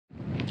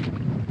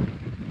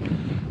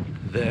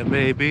There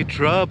may be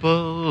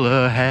trouble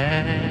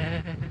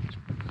ahead.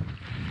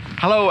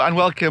 Hello and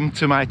welcome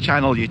to my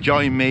channel. You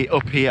join me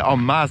up here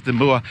on Marsden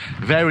Moor.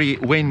 Very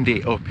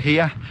windy up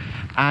here,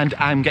 and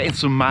I'm getting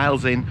some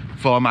miles in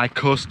for my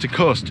coast to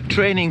coast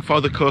training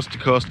for the coast to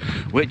coast,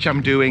 which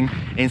I'm doing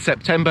in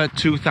September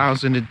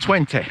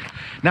 2020.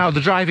 Now,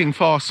 the driving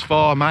force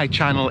for my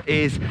channel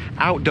is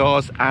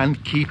outdoors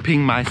and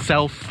keeping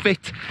myself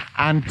fit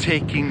and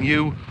taking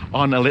you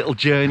on a little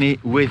journey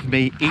with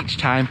me each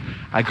time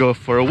I go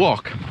for a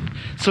walk.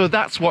 So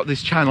that's what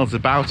this channel's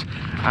about,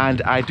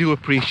 and I do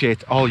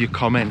appreciate all your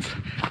comments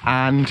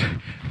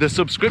and the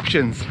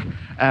subscriptions.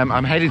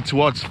 I'm heading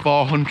towards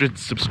 400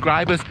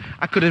 subscribers.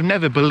 I could have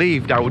never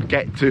believed I would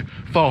get to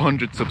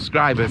 400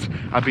 subscribers.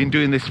 I've been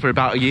doing this for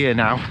about a year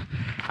now,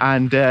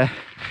 and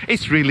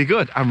it's really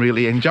good. I'm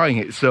really enjoying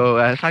it.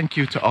 So thank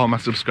you to all my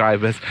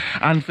subscribers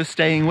and for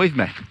staying with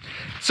me.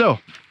 So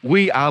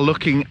we are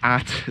looking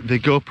at the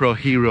GoPro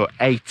Hero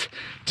 8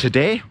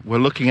 today. We're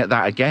looking at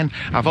that again.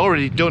 I've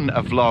already done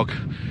a vlog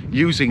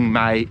using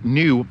my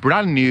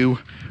brand new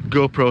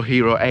GoPro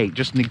Hero 8.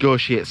 Just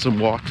negotiate some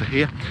water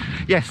here.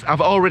 Yes,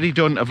 I've already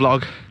done a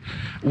vlog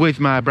with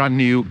my brand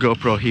new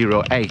GoPro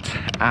Hero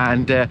 8,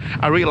 and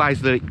I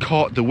realized that it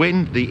caught the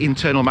wind. The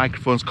internal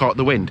microphones caught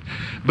the wind,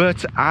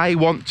 but I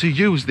want to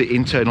use the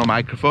internal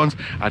microphones.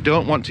 I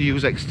don't want to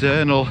use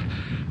external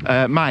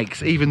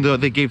mics, even though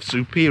they give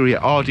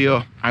superior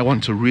audio. I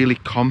want a really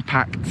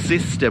compact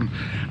system,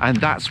 and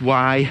that's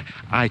why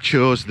I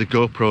chose the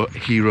GoPro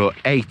Hero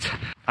 8.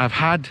 I've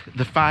had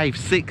the 5,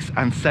 6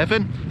 and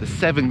 7. The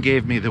 7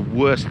 gave me the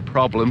worst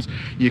problems.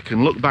 You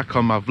can look back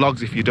on my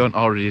vlogs if you don't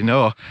already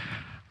know.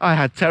 I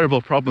had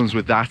terrible problems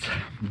with that,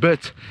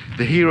 but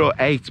the Hero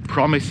 8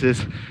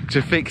 promises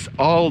to fix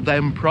all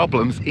them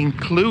problems,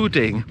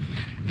 including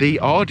the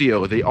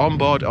audio. The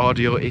onboard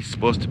audio is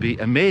supposed to be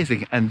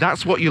amazing, and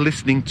that's what you're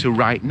listening to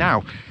right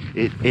now.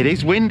 It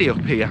is windy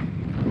up here,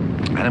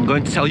 and I'm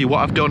going to tell you what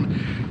I've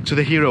done to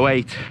the Hero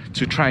 8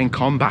 to try and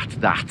combat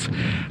that.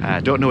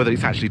 I don't know whether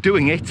it's actually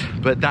doing it,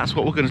 but that's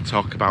what we're going to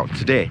talk about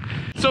today.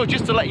 So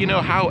just to let you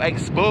know how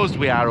exposed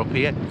we are up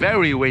here,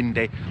 very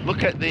windy.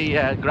 Look at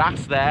the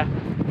grass there.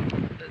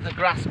 The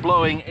grass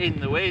blowing in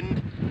the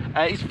wind.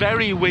 It's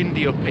very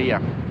windy up here.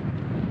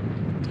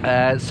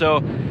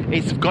 So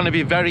it's going to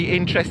be very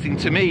interesting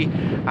to me,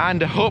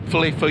 and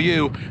hopefully for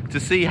you, to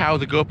see how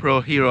the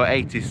GoPro Hero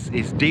 8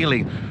 is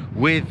dealing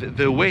with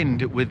the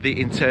wind with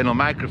the internal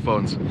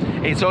microphones.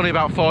 It's only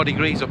about 4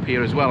 degrees up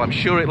here as well. I'm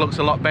sure it looks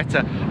a lot better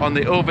on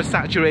the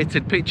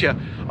oversaturated picture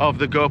of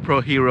the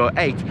GoPro Hero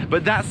 8,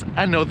 but that's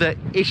another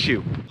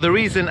issue. The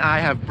reason I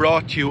have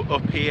brought you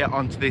up here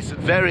onto this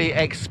very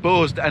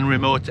exposed and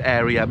remote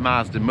area,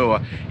 Marsden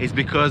Moor, is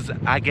because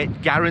I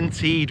get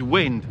guaranteed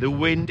wind. The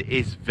wind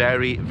is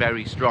very,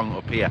 very strong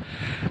up here.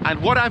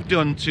 And what I've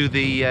done to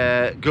the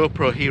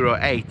GoPro Hero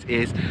 8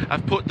 is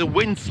I've put the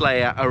wind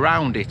slayer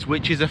around it,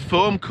 which is a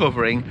foam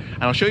covering,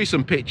 and I'll show you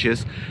some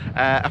pictures,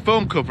 a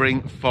foam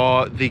covering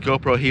for the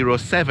GoPro Hero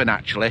 7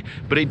 actually,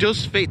 but it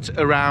does fit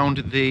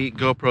around the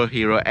GoPro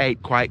Hero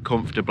 8 quite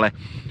comfortably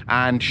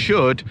and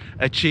should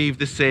achieve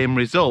the same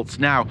results.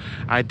 Now,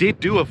 I did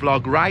do a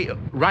vlog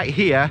right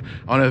here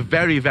on a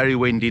very, very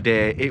windy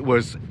day. It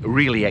was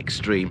really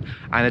extreme,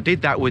 and I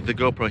did that with the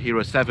GoPro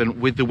Hero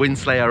 7 with the wind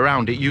slayer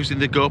around it using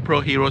the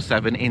GoPro Hero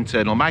 7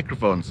 internal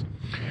microphones,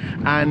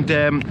 and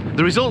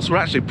the results were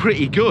actually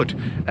pretty good.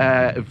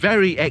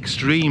 Very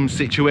extreme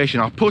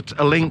situation. I'll put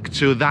a link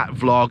to that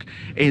vlog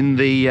in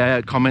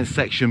the comments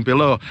section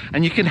below,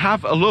 and you can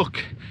have a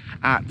look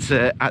at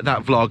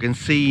that vlog and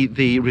see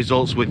the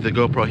results with the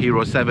GoPro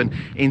Hero 7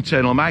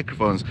 internal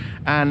microphones,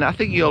 and I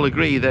think you'll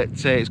agree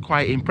that it's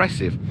quite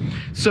impressive.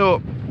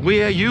 So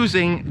we are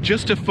using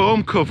just a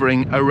foam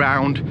covering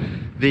around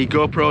the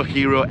GoPro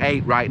Hero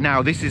 8 right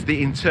now. This is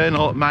the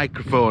internal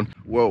microphone.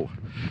 Whoa.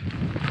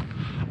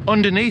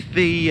 Underneath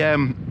the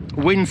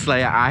wind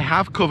slayer, I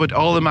have covered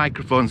all the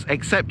microphones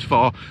except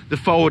for the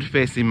forward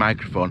facing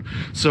microphone,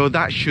 so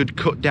that should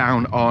cut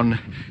down on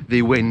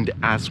the wind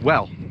as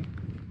well.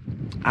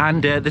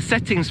 And the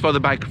settings for the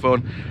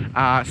microphone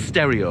are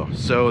stereo,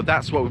 so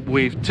that's what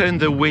we've turned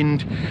the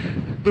wind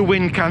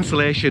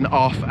cancellation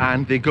off,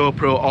 and the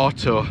GoPro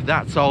Auto,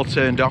 that's all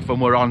turned off,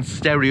 and we're on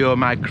stereo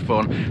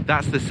microphone.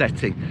 That's the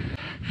setting.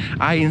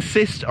 I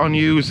insist on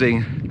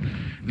using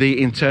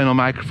the internal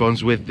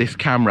microphones with this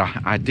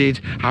camera.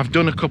 I've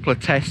done a couple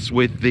of tests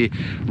with the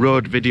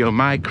Rode Video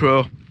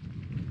Micro,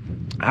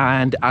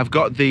 and I've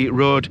got the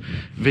Rode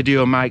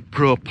Video Mic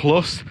Pro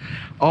Plus.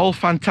 All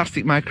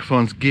fantastic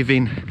microphones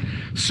giving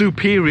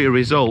superior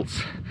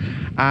results.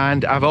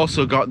 And I've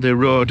also got the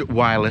Rode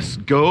Wireless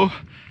Go,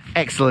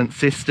 excellent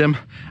system,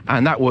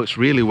 and that works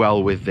really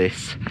well with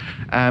this.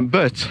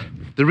 But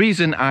the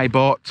reason I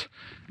bought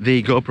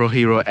the GoPro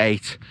Hero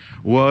 8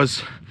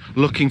 was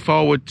looking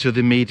forward to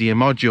the media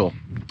module,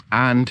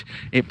 and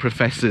it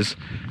professes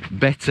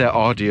better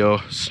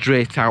audio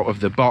straight out of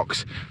the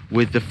box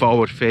with the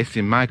forward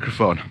facing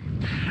microphone,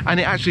 and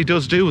it actually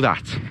does do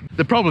that.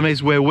 The problem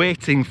is we're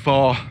waiting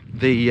for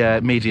the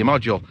media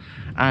module,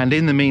 and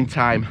in the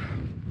meantime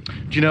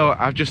do you know,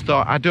 I've just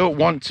thought I don't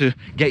want to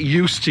get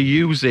used to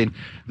using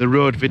the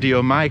Rode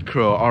Video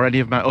Micro or any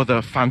of my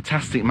other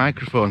fantastic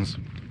microphones.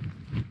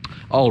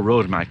 All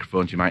Rode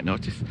microphones, you might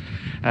notice.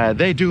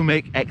 They do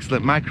make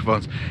excellent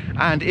microphones,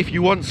 and if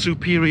you want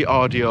superior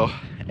audio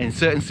in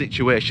certain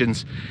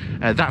situations,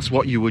 that's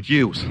what you would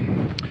use.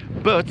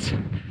 But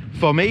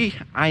for me,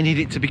 I need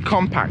it to be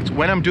compact.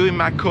 When I'm doing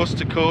my coast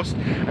to coast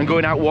and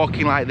going out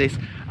walking like this,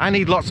 I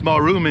need lots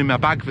more room in my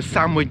bag for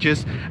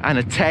sandwiches and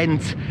a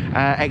tent,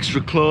 extra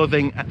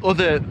clothing,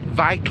 other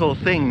vital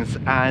things,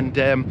 and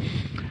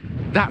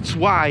that's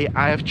why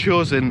I have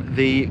chosen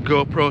the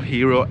GoPro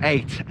Hero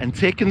 8 and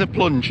taken the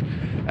plunge.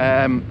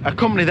 A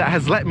company that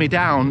has let me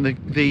down, the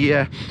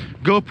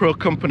GoPro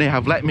company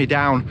have let me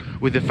down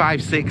with the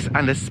 5.6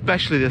 and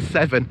especially the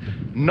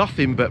 7.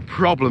 Nothing but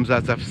problems,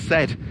 as I've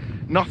said.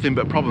 Nothing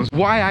but problems.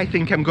 Why I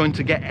think I'm going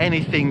to get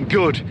anything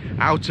good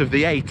out of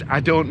the 8, I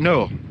don't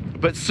know.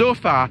 But so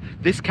far,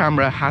 this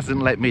camera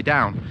hasn't let me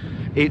down.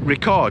 It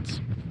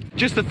records.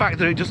 Just the fact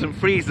that it doesn't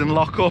freeze and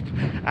lock up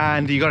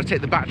and you got to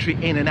take the battery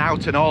in and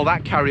out and all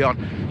that carry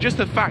on. Just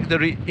the fact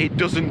that it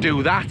doesn't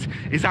do that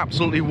is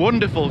absolutely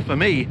wonderful for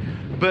me.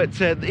 But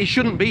it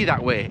shouldn't be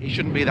that way. It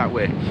shouldn't be that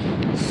way.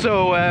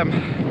 So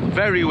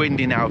very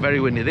windy now,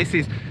 very windy. This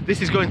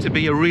is going to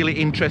be a really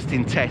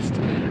interesting test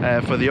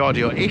for the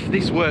audio. If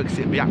this works,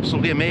 it'll be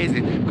absolutely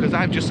amazing, because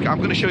I'm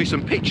going to show you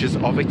some pictures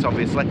of it,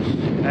 obviously,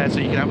 so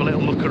you can have a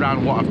little look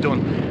around what I've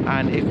done.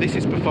 And if this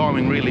is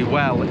performing really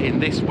well in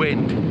this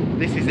wind,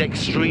 this is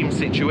extreme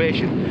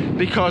situation,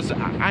 because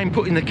I'm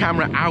putting the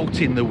camera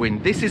out in the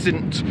wind. This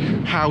isn't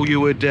how you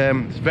would,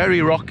 it's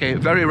very rocky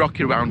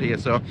around here,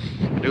 so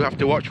I do have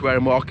to watch where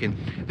I'm walking.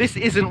 This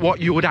isn't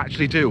what you would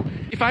actually do.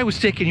 If I was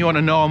taking you on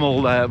a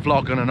normal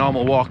vlog, on a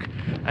normal walk,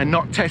 and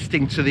not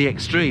testing to the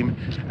extreme,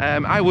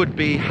 I would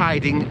be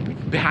hiding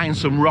behind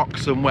some rock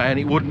somewhere and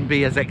it wouldn't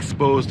be as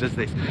exposed as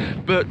this.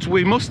 But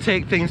we must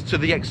take things to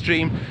the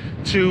extreme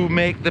to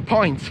make the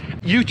point.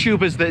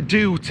 YouTubers that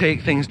do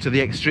take things to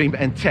the extreme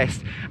and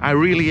test, I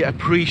really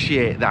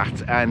appreciate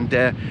that.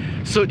 And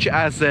such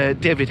as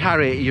David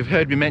Harry, you've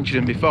heard me mention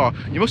him before.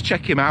 You must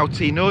check him out.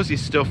 He knows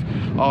his stuff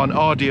on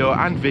audio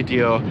and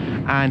video,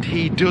 and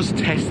he does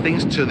test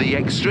things to the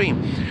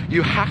extreme.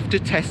 You have to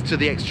test to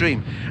the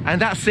extreme,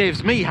 and that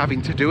saves me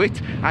having to do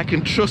it. I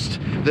can trust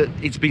that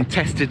it's been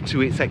tested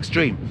to its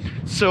extreme.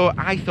 So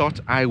I thought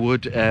I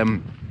would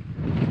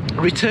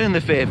return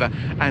the favour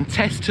and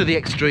test to the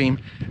extreme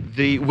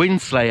the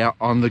wind slayer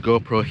on the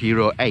GoPro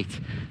Hero 8.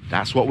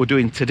 That's what we're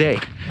doing today.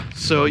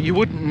 So you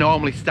wouldn't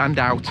normally stand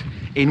out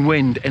in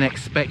wind and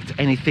expect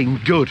anything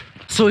good.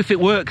 So if it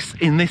works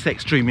in this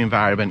extreme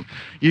environment,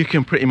 you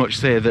can pretty much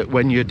say that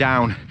when you're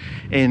down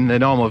in the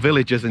normal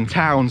villages and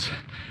towns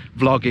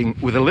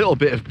vlogging with a little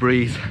bit of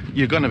breeze,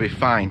 you're gonna be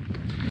fine.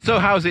 So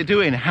how's it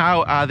doing?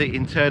 How are the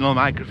internal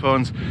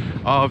microphones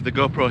of the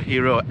GoPro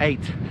Hero 8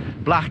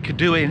 Black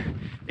doing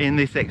in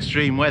this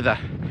extreme weather?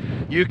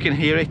 You can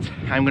hear it.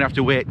 I'm gonna have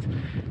to wait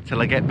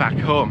till I get back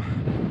home.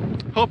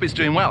 Hope it's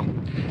doing well.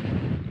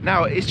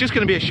 Now, it's just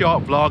gonna be a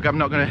short vlog. I'm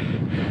not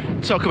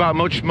gonna talk about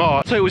much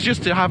more. So it was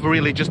just to have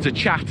really just a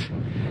chat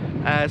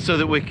so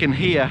that we can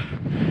hear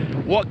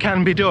what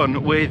can be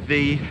done with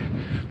the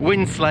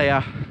wind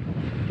slayer,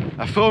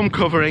 a foam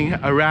covering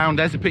around,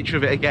 there's a picture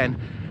of it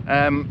again,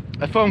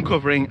 a foam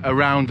covering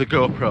around the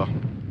GoPro,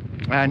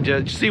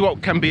 and see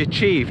what can be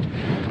achieved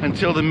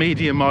until the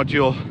media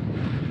module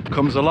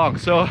comes along.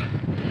 So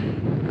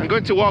I'm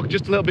going to walk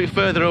just a little bit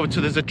further over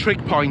to, there's a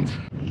trig point.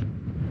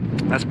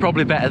 That's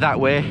probably better that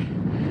way.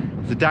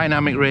 The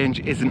dynamic range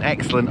isn't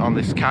excellent on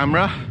this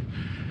camera.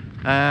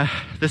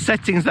 The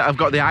settings that I've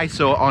got the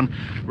ISO on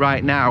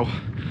right now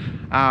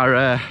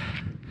are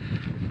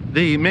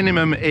the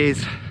minimum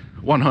is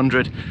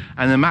 100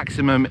 and the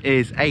maximum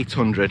is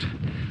 800.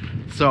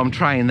 So I'm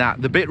trying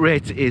that. The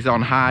bitrate is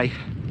on high,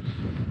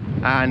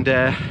 and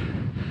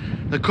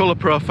the color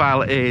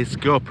profile is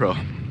GoPro,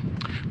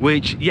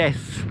 which, yes,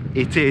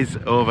 it is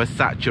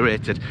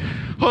oversaturated.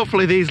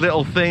 Hopefully these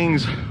little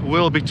things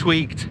will be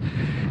tweaked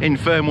in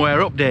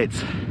firmware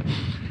updates.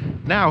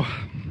 Now,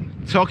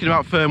 talking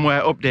about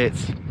firmware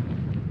updates,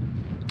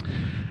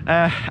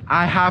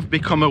 I have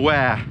become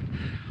aware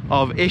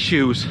of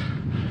issues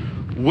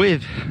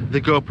with the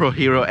GoPro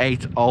Hero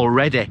 8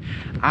 already.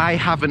 I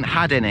haven't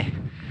had any,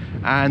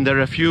 and there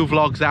are a few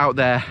vlogs out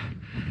there.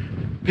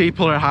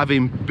 People are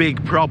having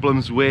big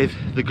problems with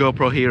the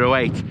GoPro Hero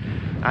 8,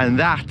 and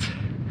that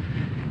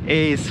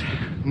is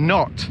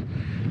not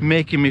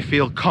making me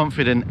feel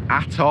confident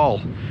at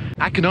all.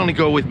 I can only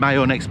go with my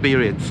own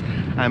experience,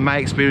 and my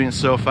experience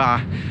so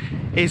far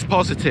is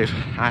positive.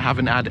 I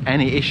haven't had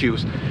any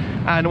issues,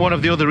 and one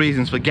of the other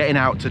reasons for getting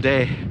out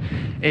today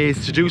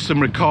is to do some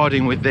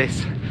recording with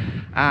this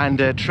and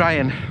try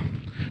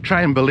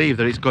and believe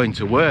that it's going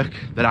to work,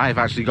 that I've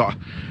actually got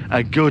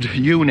a good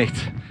unit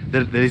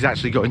that is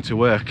actually going to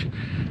work,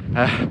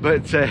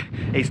 but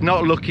it's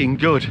not looking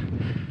good.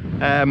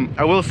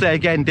 I will say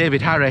again,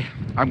 David Harry,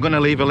 I'm going to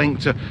leave a link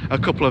to a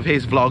couple of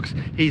his vlogs.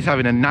 He's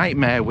having a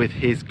nightmare with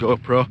his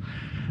GoPro,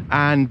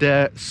 and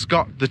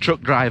Scott the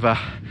Truck Driver,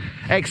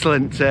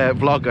 excellent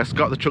vlogger.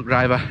 Scott the Truck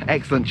Driver,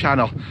 excellent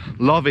channel,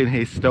 loving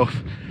his stuff,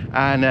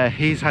 and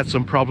he's had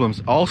some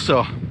problems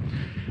also.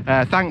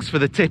 Thanks for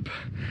the tip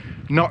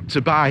not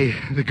to buy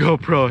the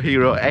GoPro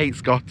Hero 8,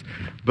 Scott,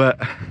 but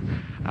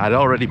I'd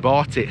already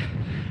bought it.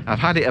 I've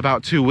had it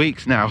about 2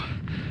 weeks now,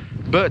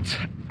 but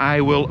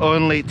I will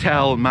only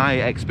tell my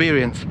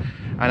experience,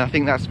 and I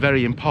think that's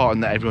very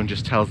important that everyone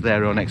just tells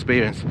their own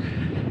experience.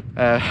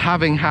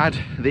 Having had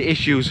the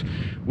issues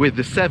with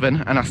the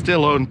 7, and I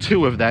still own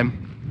 2 of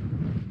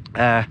them,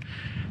 I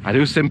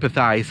do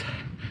sympathise,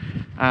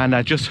 and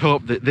I just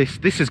hope that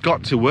this has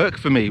got to work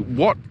for me.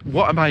 What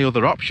are my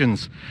other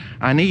options?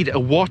 I need a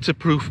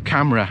waterproof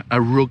camera,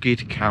 a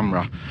rugged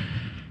camera.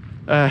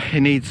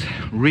 It needs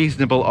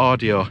reasonable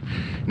audio,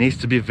 it needs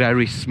to be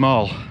very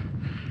small.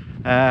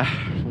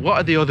 What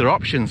are the other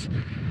options?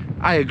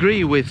 I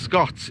agree with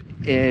Scott.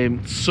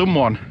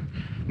 Someone,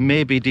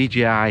 maybe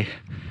DJI,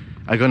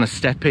 are going to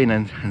step in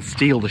and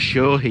steal the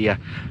show here,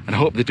 and I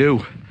hope they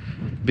do,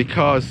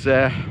 because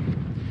the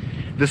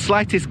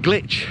slightest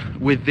glitch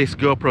with this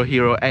GoPro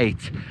Hero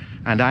 8,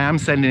 and I am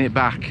sending it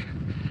back,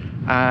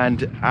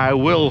 and I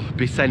will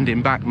be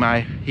sending back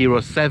my Hero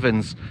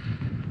 7s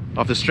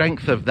of the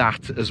strength of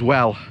that as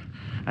well,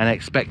 and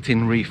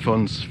expecting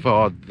refunds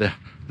for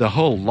the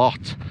whole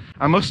lot.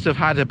 I must have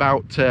had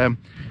about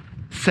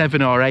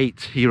 7 or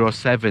 8 Hero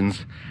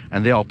 7s,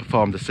 and they all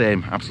performed the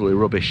same, absolutely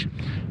rubbish,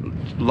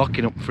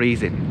 locking up,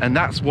 freezing. And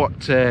that's what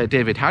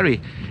David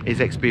Harry is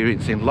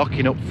experiencing,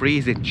 locking up,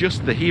 freezing,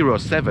 just the Hero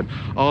 7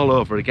 all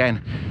over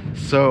again.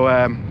 So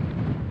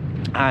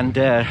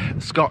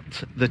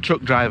Scott the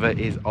Truck Driver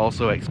is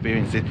also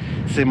experiencing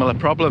similar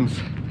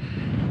problems.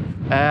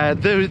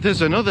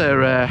 There's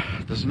another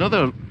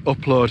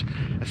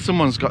upload.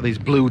 Someone's got these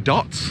blue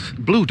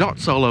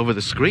dots all over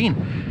the screen.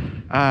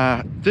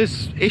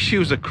 There's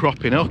issues are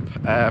cropping up.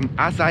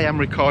 As I am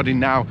recording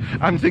now,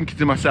 I'm thinking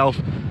to myself,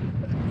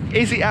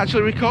 is it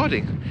actually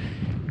recording?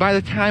 By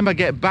the time I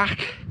get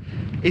back,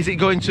 is it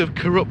going to have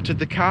corrupted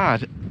the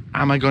card?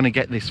 Am I going to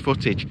get this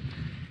footage?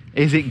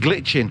 Is it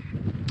glitching?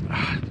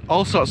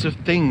 All sorts of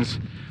things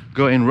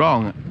going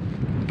wrong,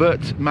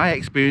 but my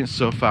experience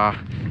so far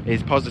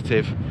is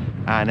positive,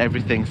 and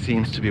everything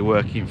seems to be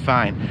working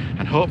fine,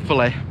 and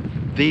hopefully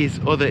these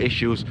other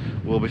issues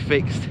will be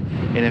fixed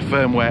in a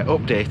firmware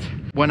update.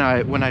 When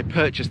I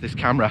purchased this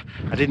camera,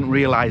 I didn't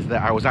realize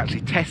that I was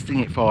actually testing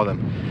it for them,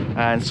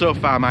 and so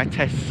far my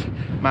tests,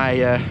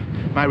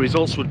 my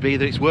results would be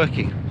that it's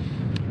working,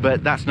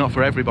 but that's not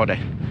for everybody.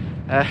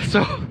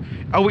 So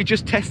are we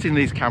just testing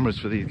these cameras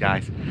for these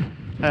guys?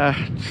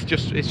 It's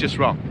just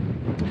wrong.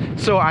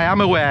 So I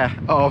am aware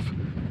of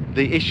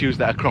the issues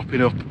that are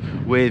cropping up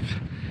with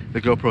the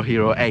GoPro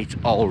Hero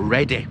 8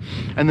 already,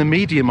 and the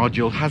media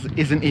module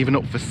isn't even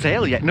up for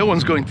sale yet. No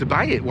one's going to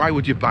buy it. Why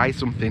would you buy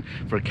something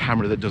for a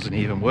camera that doesn't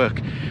even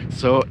work?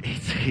 So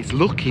it's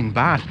looking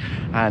bad,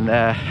 and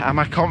am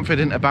I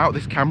confident about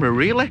this camera?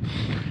 Really,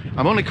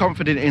 I'm only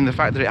confident in the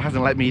fact that it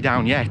hasn't let me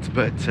down yet,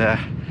 but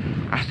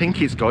I think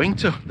it's going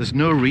to. There's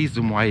no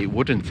reason why it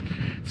wouldn't.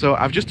 So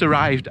I've just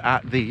arrived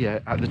at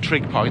the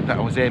trig point that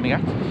I was aiming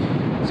at.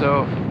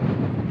 So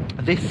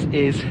this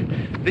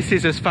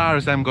is as far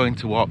as I'm going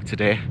to walk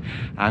today.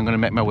 I'm going to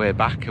make my way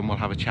back, and we'll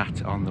have a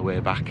chat on the way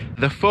back.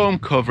 The foam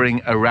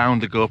covering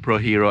around the GoPro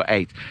Hero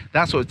 8,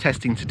 that's what we're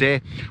testing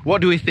today. What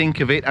do we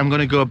think of it? I'm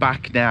going to go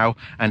back now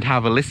and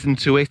have a listen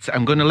to it.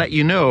 I'm going to let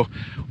you know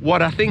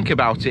what I think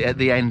about it at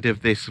the end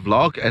of this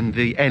vlog, and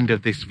the end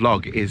of this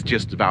vlog is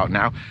just about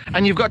now.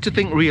 And you've got to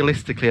think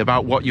realistically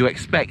about what you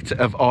expect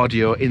of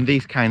audio in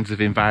these kinds of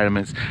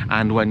environments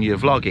and when you're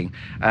vlogging.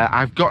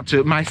 I've got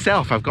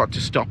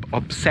to stop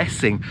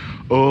obsessing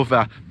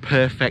over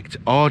perfect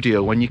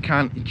audio when you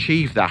can't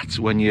achieve that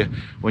when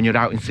you're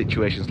out in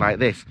situations like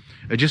this.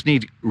 I just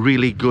need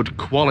really good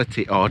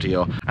quality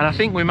audio, and I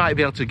think we might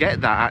be able to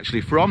get that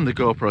actually from the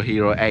GoPro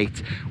Hero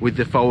 8 with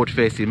the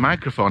forward-facing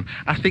microphone.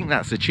 I think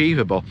that's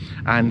achievable,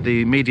 and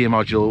the media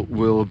module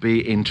will be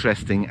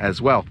interesting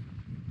as well.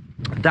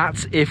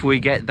 That's if we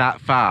get that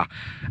far.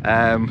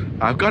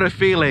 I've got a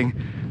feeling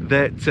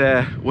that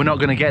we're not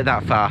going to get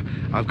that far.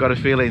 I've got a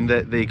feeling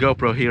that the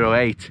GoPro Hero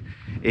 8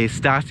 is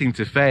starting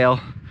to fail,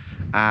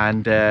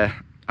 and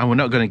we're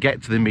not going to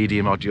get to the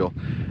media module.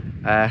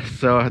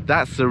 So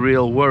that's a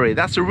real worry.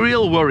 That's a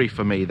real worry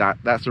for me.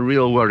 That's a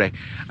real worry.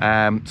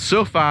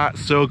 So far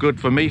so good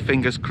for me.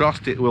 Fingers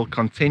crossed it will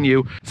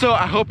continue. So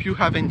I hope you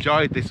have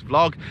enjoyed this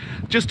vlog.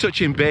 Just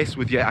touching base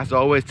with you as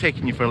always,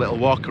 taking you for a little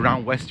walk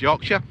around West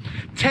Yorkshire,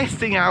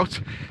 testing out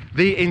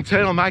the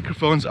internal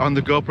microphones on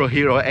the GoPro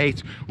Hero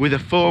 8 with a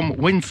foam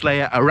wind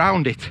slayer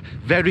around it.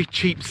 Very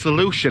cheap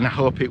solution. I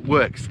hope it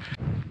works.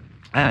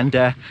 And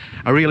I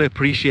really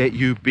appreciate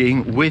you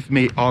being with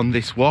me on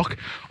this walk,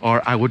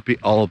 or I would be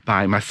all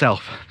by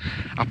myself.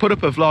 I put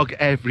up a vlog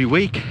every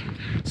week,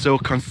 so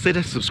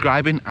consider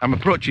subscribing. I'm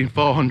approaching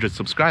 400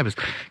 subscribers.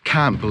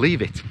 Can't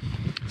believe it.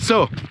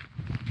 So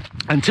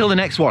until the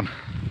next one,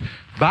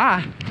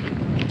 bye.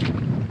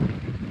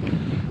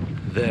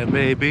 There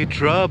may be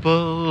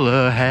trouble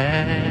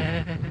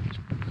ahead.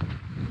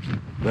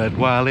 But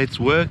while it's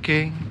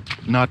working,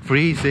 not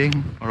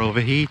freezing or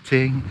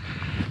overheating,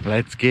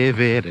 let's give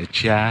it a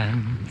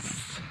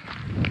chance.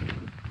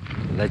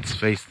 Let's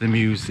face the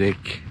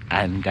music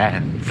and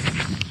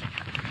dance.